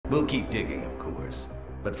We'll keep digging, of course.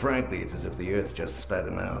 But frankly, it's as if the Earth just spat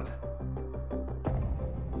him out.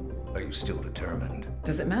 Are you still determined?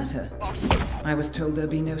 Does it matter? I was told there'd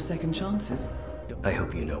be no second chances. I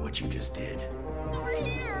hope you know what you just did. Over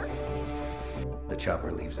here! The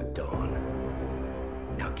chopper leaves at dawn.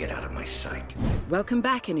 Now get out of my sight. Welcome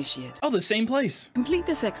back, Initiate. Oh, the same place. Complete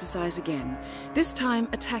this exercise again, this time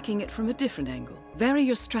attacking it from a different angle. Vary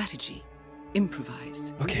your strategy.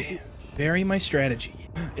 Improvise. Okay, vary my strategy.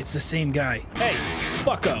 It's the same guy. Hey,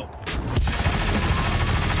 fucko.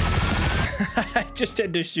 I just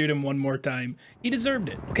had to shoot him one more time. He deserved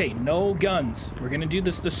it. Okay, no guns. We're gonna do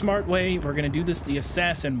this the smart way. We're gonna do this the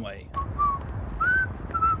assassin way.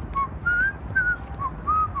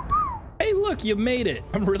 Hey, look, you made it.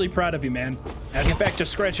 I'm really proud of you, man. Now get back to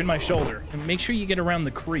scratching my shoulder. And make sure you get around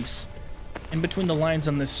the crease. In between the lines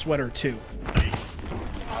on this sweater, too.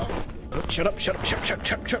 Oh, shut up, shut up, shut up, shut up,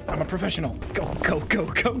 shut up, shut up. I'm a professional. Go, go, go,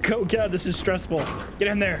 go, go. God, this is stressful. Get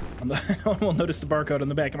in there. No one will notice the barcode on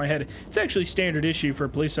the back of my head. It's actually standard issue for a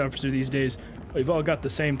police officer these days. We've all got the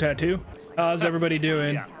same tattoo. How's everybody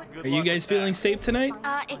doing? Are you guys feeling safe tonight?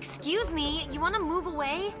 Excuse me, you want to move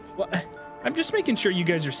away? What? I'm just making sure you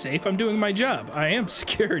guys are safe. I'm doing my job. I am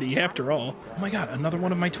security, after all. Oh my god, another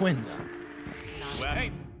one of my twins. Hey,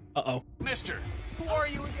 Uh-oh. mister. Who are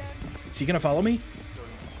you again? Is he gonna follow me?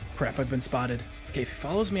 Crap, I've been spotted. Okay, if he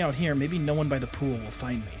follows me out here, maybe no one by the pool will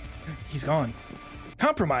find me. He's gone.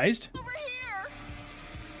 Compromised? Over here!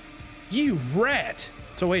 You rat!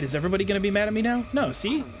 So wait, is everybody gonna be mad at me now? No,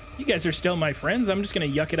 see? You guys are still my friends. I'm just gonna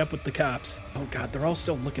yuck it up with the cops. Oh god, they're all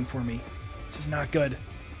still looking for me. This is not good.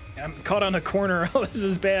 I'm caught on a corner. Oh, this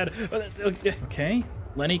is bad. Okay,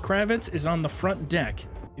 Lenny Kravitz is on the front deck.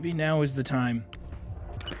 Maybe now is the time.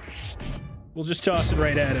 We'll just toss it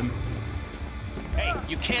right at him. Hey,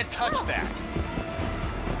 you can't touch that.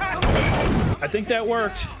 I think that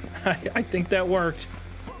worked. I think that worked.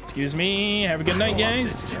 Excuse me. Have a good night,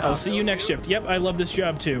 guys. I'll see you next shift. Yep, I love this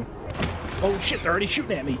job too. Oh shit, they're already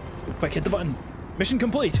shooting at me. Quick, hit the button. Mission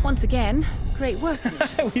complete. Once again, great work.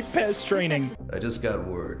 We passed training. I just got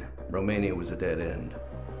word. Romania was a dead end.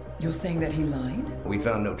 You're saying that he lied? We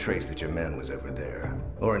found no trace that your man was ever there.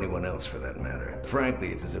 Or anyone else for that matter. Frankly,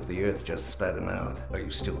 it's as if the Earth just spat him out. Are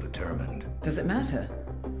you still determined? Does it matter?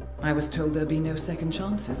 I was told there'd be no second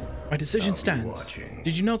chances. My decision I'll be stands. watching.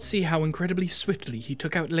 Did you not see how incredibly swiftly he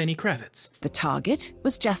took out Lenny Kravitz? The target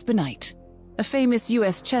was Jasper Knight, a famous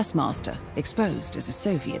US chess master exposed as a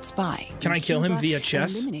Soviet spy. Can I kill him via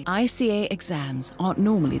chess? ICA exams aren't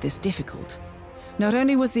normally this difficult. Not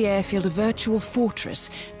only was the airfield a virtual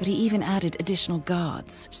fortress, but he even added additional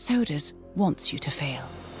guards. Sodas wants you to fail.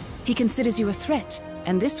 He considers you a threat,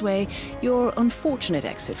 and this way, your unfortunate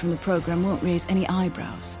exit from the program won't raise any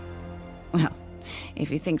eyebrows. Well, if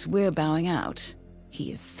he thinks we're bowing out,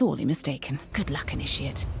 he is sorely mistaken. Good luck,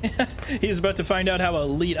 Initiate. He's about to find out how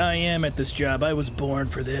elite I am at this job. I was born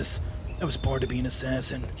for this. I was born to be an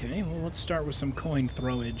assassin. Okay, well, let's start with some coin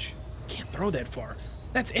throwage. Can't throw that far.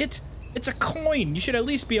 That's it? It's a coin. You should at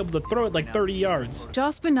least be able to throw it like 30 yards.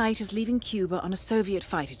 Jasper Knight is leaving Cuba on a Soviet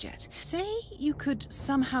fighter jet. Say you could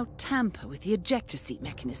somehow tamper with the ejector seat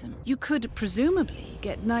mechanism. You could presumably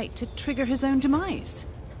get Knight to trigger his own demise.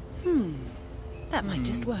 That might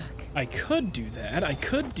just work. I could do that. I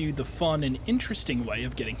could do the fun and interesting way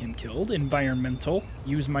of getting him killed, environmental.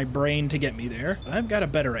 Use my brain to get me there. But I've got a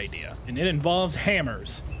better idea, and it involves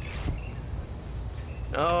hammers.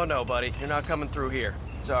 Oh, no, buddy. You're not coming through here.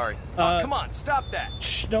 Sorry. Come on, stop that.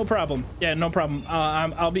 Shh, no problem. Yeah, no problem.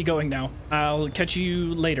 I'll be going now. I'll catch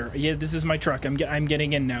you later. Yeah, this is my truck. I'm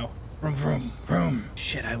getting in now. Vroom, vroom, vroom.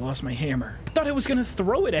 Shit, I lost my hammer. I thought I was gonna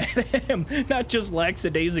throw it at him, not just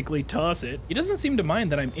lackadaisically toss it. He doesn't seem to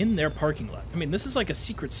mind that I'm in their parking lot. I mean, this is like a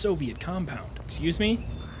secret Soviet compound. Excuse me?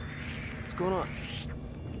 What's going on?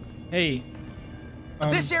 Hey.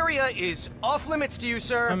 This area is off limits to you,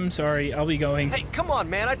 sir. I'm sorry, I'll be going. Hey, come on,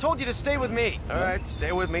 man. I told you to stay with me. All right,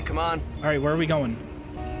 stay with me. Come on. All right, where are we going?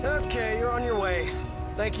 Okay, you're on your way.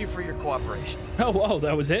 Thank you for your cooperation. Oh,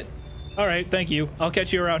 that was it? All right, thank you. I'll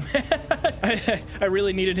catch you around. I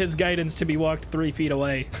really needed his guidance to be walked 3 feet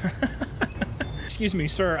away. Excuse me,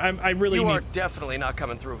 sir. I really need... You are definitely not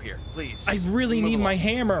coming through here. Please. I really need my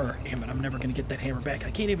hammer. Damn it, I'm never gonna get that hammer back.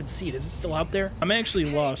 I can't even see it. Is it still out there? I'm actually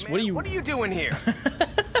lost. Man, what are you doing here?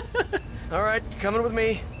 All right, you're coming with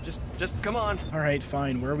me. Just come on. All right,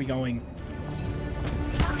 fine. Where are we going?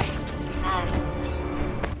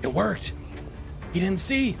 It worked. He didn't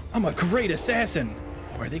see. I'm a great assassin.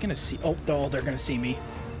 Are they gonna see? Oh, they're gonna see me.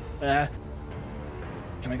 Can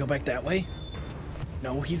I go back that way?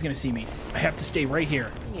 No, he's gonna see me. I have to stay right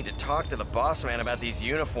here. I need to talk to the boss man about these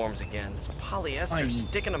uniforms again. This polyester's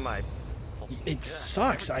sticking to my... It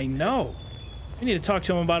sucks, I know. I need to talk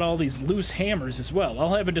to him about all these loose hammers as well.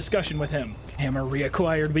 I'll have a discussion with him. Hammer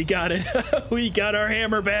reacquired. We got it. We got our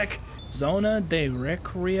hammer back. Zona de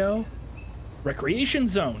Recreo? Recreation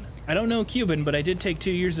zone. I don't know Cuban, but I did take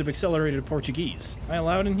 2 years of accelerated Portuguese. Am I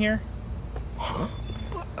allowed in here? Huh?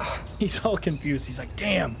 He's all confused. He's like,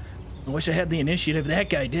 damn, I wish I had the initiative that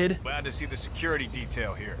guy did. Glad to see the security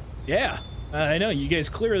detail here. Yeah, I know. You guys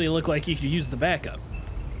clearly look like you could use the backup.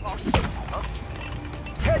 Oh, huh?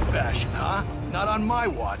 Head bashing, huh? Not on my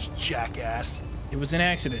watch, jackass. It was an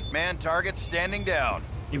accident. Man, target standing down.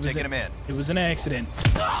 Taking him in. It was an accident.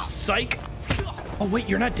 Psych. Oh, wait,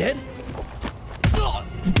 you're not dead?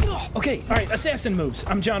 Okay, all right, assassin moves.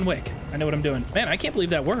 I'm John Wick. I know what I'm doing. Man, I can't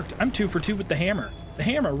believe that worked. I'm 2 for 2 with the hammer. The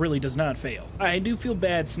hammer really does not fail. I do feel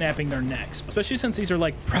bad snapping their necks, especially since these are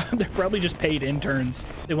like, they're probably just paid interns.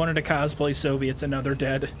 They wanted to cosplay Soviets and now they're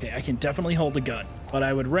dead. Okay, I can definitely hold a gun, but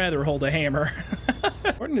I would rather hold a hammer.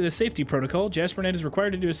 According to the safety protocol, JasperNet is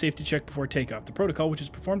required to do a safety check before takeoff. The protocol, which is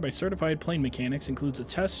performed by certified plane mechanics, includes a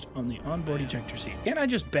test on the onboard ejector seat. Can't I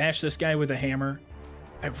just bash this guy with a hammer?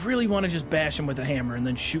 I really want to just bash him with a hammer and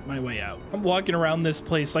then shoot my way out. I'm walking around this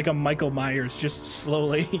place like a Michael Myers, just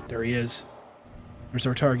slowly. There he is. Where's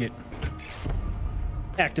our target?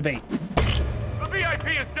 Activate. The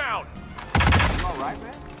VIP is down. All right,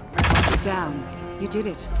 man. Down. You did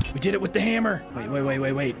it. We did it with the hammer.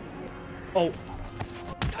 Wait. Oh.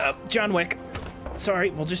 John Wick.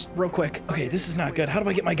 Sorry, well, just real quick. Okay, this is not good. How do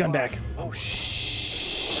I get my gun back? Oh,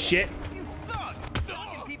 shit.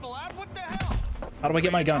 How do I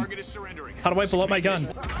get my gun? How do I pull up my gun?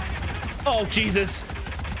 Oh, Jesus.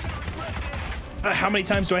 How many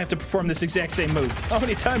times do I have to perform this exact same move? How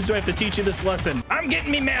many times do I have to teach you this lesson? I'm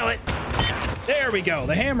getting me mallet. There we go.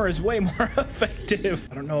 The hammer is way more effective.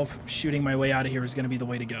 I don't know if shooting my way out of here is going to be the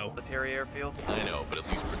way to go. Military airfield? I know, but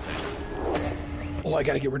at least protect. Oh, I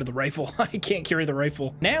got to get rid of the rifle. I can't carry the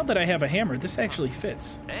rifle. Now that I have a hammer, this actually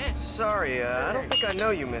fits. Sorry, I don't think I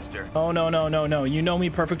know you, mister. Oh, no. You know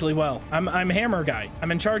me perfectly well. I'm hammer guy.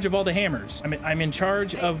 I'm in charge of all the hammers. I'm in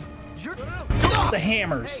charge of the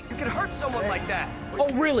hammers. You could hurt someone like that.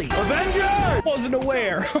 Oh, really? Avenger! Wasn't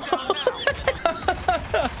aware.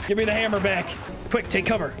 Give me the hammer back. Quick, take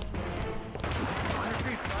cover.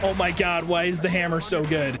 Oh my God, why is the hammer so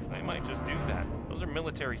good? I might just do that. Those are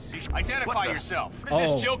military secrets. Identify yourself. What is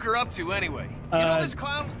Oh. this Joker up to anyway? You know this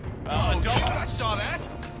clown? Don't. I saw that.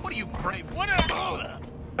 What are you brave? What?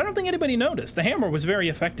 I don't think anybody noticed. The hammer was very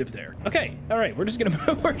effective there. Okay, all right, we're just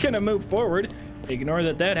gonna move forward. Ignore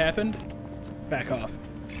that happened. Back off.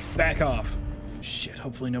 Back off. Shit,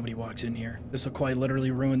 hopefully nobody walks in here. This will quite literally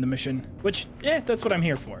ruin the mission. Which, that's what I'm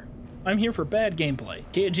here for. I'm here for bad gameplay.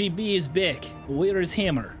 KGB is back. Where is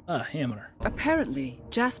Hammer? Hammer. Apparently,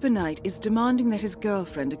 Jasper Knight is demanding that his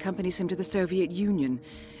girlfriend accompanies him to the Soviet Union,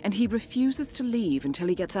 and he refuses to leave until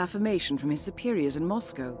he gets affirmation from his superiors in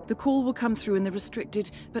Moscow. The call will come through in the restricted,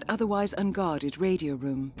 but otherwise unguarded radio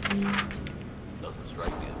room.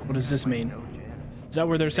 What does this mean? Is that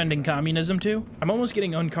where they're sending communism to? I'm almost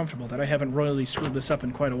getting uncomfortable that I haven't royally screwed this up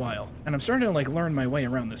in quite a while. And I'm starting to like learn my way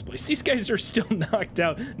around this place. These guys are still knocked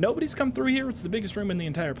out. Nobody's come through here. It's the biggest room in the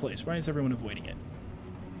entire place. Why is everyone avoiding it?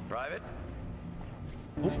 Private?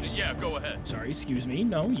 Oops. Yeah, go ahead. Sorry, excuse me.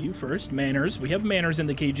 No, you first. Manners. We have manners in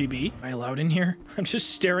the KGB. Am I allowed in here? I'm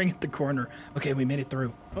just staring at the corner. Okay, we made it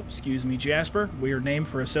through. Oh, excuse me, Jasper. Weird name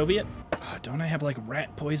for a Soviet. Don't I have like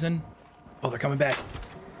rat poison? Oh, they're coming back.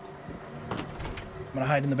 I'm gonna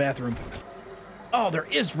hide in the bathroom. Oh, there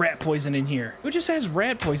is rat poison in here. Who just has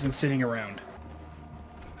rat poison sitting around?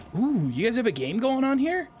 Ooh, you guys have a game going on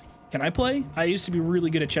here? Can I play? I used to be really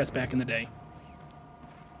good at chess back in the day.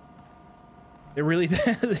 They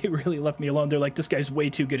really left me alone. They're like, this guy's way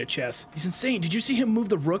too good at chess. He's insane. Did you see him move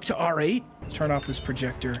the rook to R8? Let's turn off this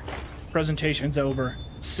projector. Presentation's over.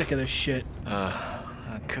 Sick of this shit.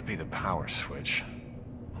 That could be the power switch.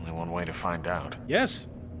 Only one way to find out. Yes.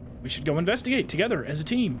 We should go investigate together as a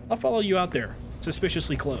team. I'll follow you out there.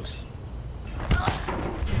 Suspiciously close.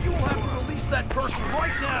 You will have to release that person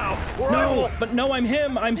right now. No, but no, I'm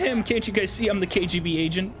him. I'm him. Can't you guys see I'm the KGB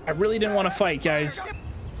agent? I really didn't want to fight, guys.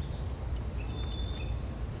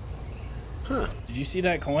 Huh. Did you see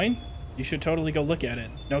that coin? You should totally go look at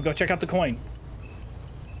it. No, go check out the coin.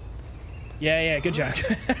 Yeah, good job.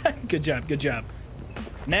 Good job.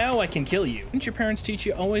 Now I can kill you. Didn't your parents teach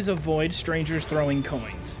you always avoid strangers throwing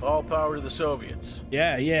coins? All power to the Soviets.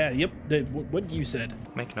 Yeah, yep. What you said.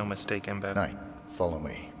 Make no mistake, Embed. Knight, follow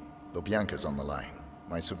me. Lubyanka's on the line.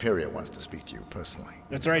 My superior wants to speak to you personally.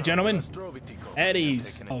 That's right, gentlemen. At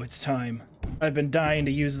ease. Oh, it's time. I've been dying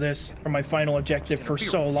to use this for my final objective for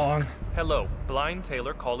so long. Hello, Blind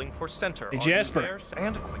Taylor calling for center. Hey, Jasper.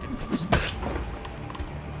 And acquitted.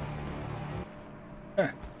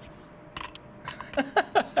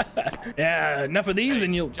 Yeah, enough of these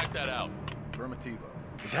and you'll... Check that out. Affirmativo.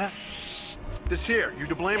 Is that? This here, you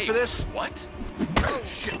to blame for this? What?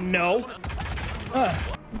 Shit. No.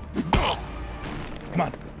 Come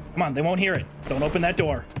on. Come on, they won't hear it. Don't open that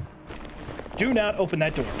door. Do not open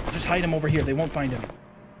that door. Just hide him over here. They won't find him.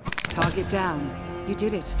 Target down. You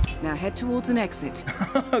did it. Now head towards an exit.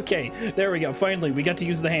 Okay, there we go. Finally, we got to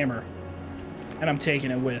use the hammer. And I'm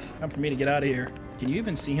taking it with. Time for me to get out of here. Can you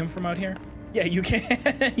even see him from out here? Yeah, you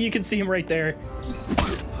can. You can see him right there.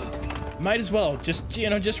 Might as well, just, you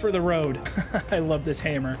know, just for the road. I love this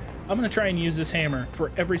hammer. I'm gonna try and use this hammer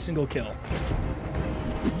for every single kill.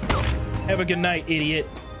 Have a good night, idiot.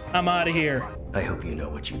 I'm out of here. I hope you know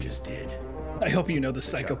what you just did. I hope you know the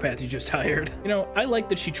psychopath you just hired. You know, I like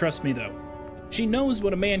that she trusts me, though. She knows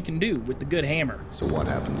what a man can do with the good hammer. So what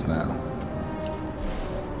happens now?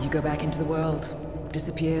 You go back into the world,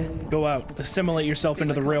 disappear. Go out, assimilate yourself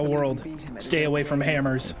into the real world. Stay away from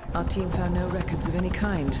hammers. Our team found no records of any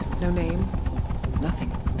kind. No name,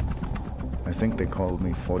 nothing. I think they called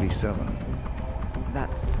me 47.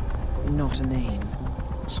 That's not a name.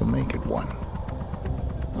 So make it one.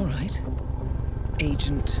 All right.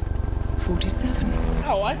 Agent 47.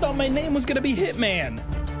 Oh, I thought my name was gonna be Hitman.